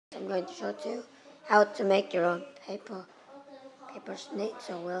going to show you how to make your own paper snake.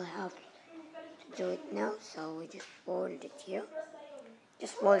 So we'll have to do it now. So we just fold it here.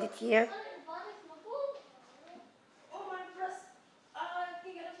 Just fold it here.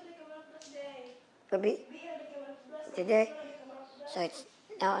 Today. So it's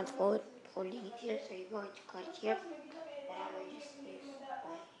now unfolding it here. So you're going to cut it here. And I will just use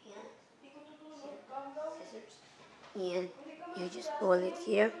my hand, scissors, and you just fold it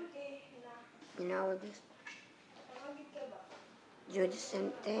here. And I will just do the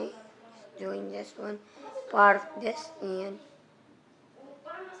same thing, doing this one, part of this, and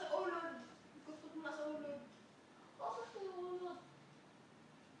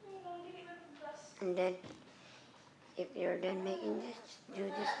then if you're done making this, just do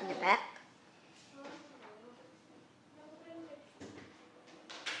this in the back.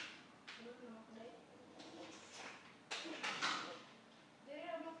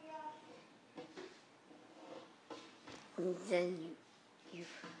 And then you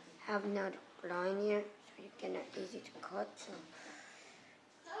have now the line here, so you cannot easy to cut.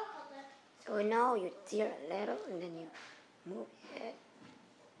 So now you tear a little, and then you move it.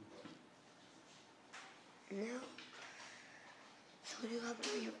 Now, so you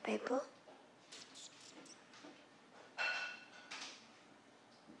have your paper.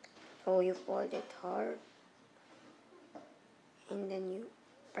 So you fold it hard, and then you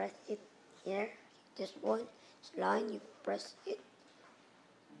press it here. This one line, you press it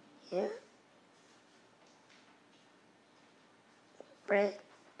here. Press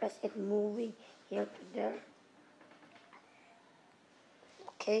it moving here to there.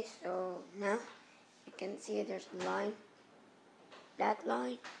 Okay, so now you can see there's a line, that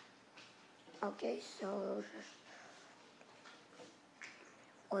line. Okay, so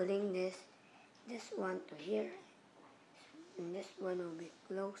folding this one to here, and this one will be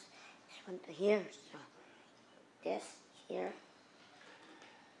close, this one to here. So this here.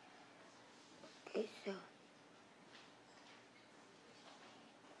 Okay, so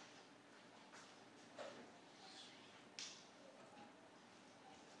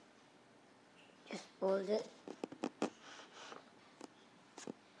just fold it.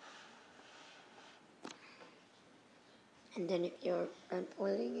 And then if you're done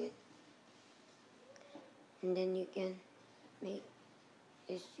folding it, and then you can make,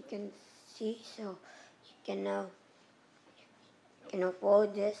 as you can see, so you can now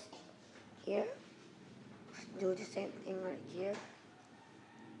fold this here. Do the same thing right here.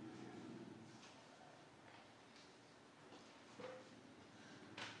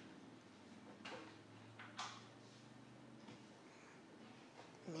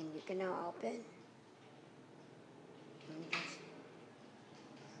 And then you can now open and just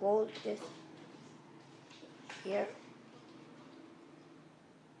fold this here.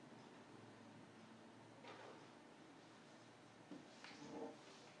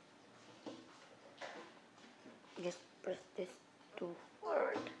 Just press this to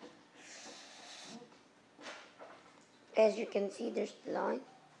forward. As you can see, there's the line.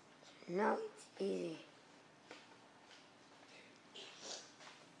 Now it's easy.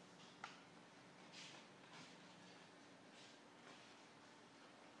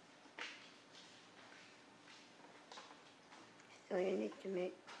 So you need to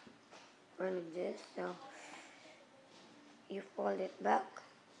make one of this. So you fold it back.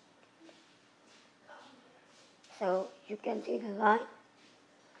 So you can see the line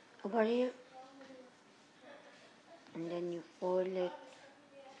over here. And then you fold it.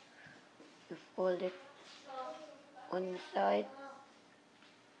 You fold it on the side.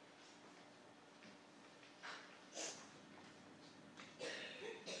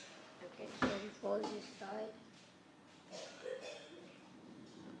 Okay, so you fold this side.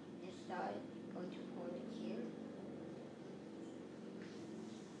 This side, you're going to fold it here.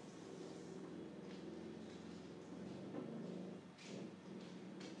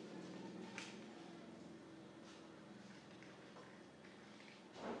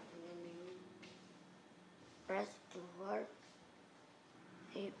 And then you press it too hard.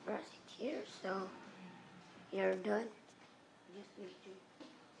 You press it here, so you're done. You just need to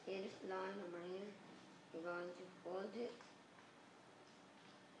see this line over here. You're going to fold it.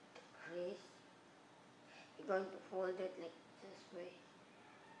 Crease. You're going to fold it like this way.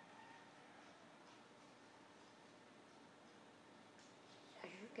 As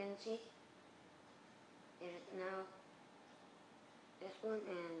you can see, it is now this one,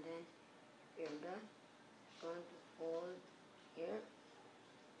 and then if you're done, you're going to fold here.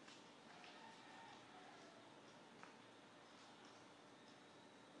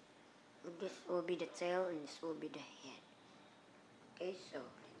 This will be the tail and this will be the head. Okay, so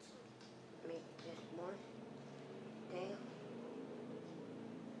let's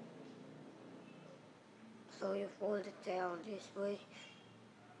So you fold the tail this way.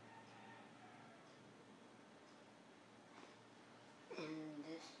 And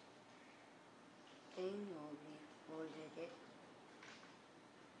this thing will be folded it.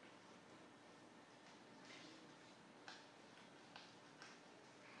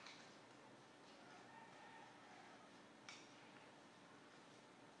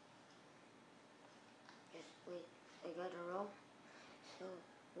 Just wait, I got a roll. So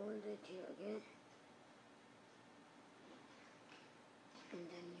fold it here again. And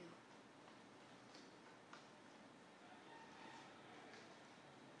then you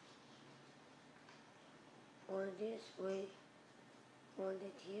fold this way, fold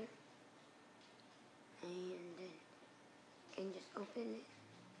it here, and then you can just open it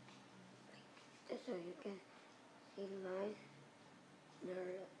just so you can see the line, the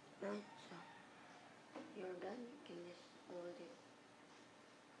line. So you're done, you can just fold it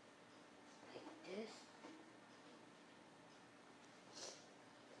like this.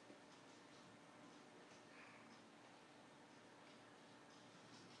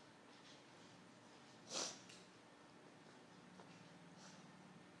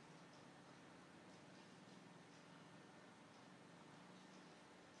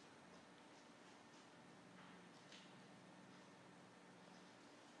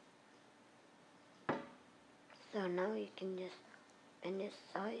 So now you can just open this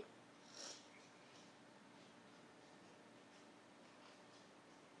side.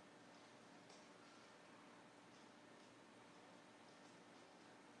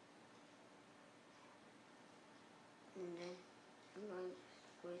 And then I'm going to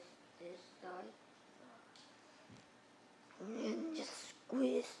squeeze this side. And then just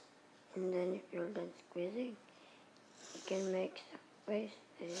squeeze. And then if you're done squeezing, you can make the face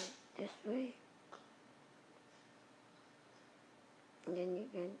this way. And then you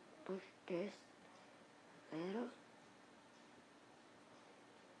can push this little.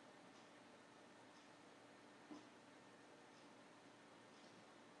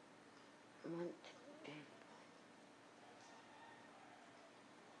 One, two, three.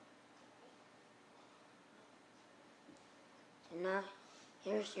 So now,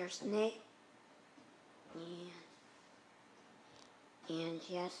 here's your snake. And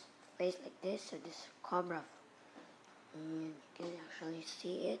she has a face like this, so this is cobra. And you can actually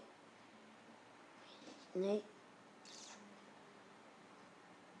see it. Snake.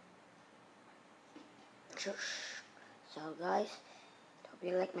 So guys, hope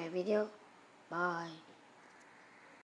you like my video. Bye.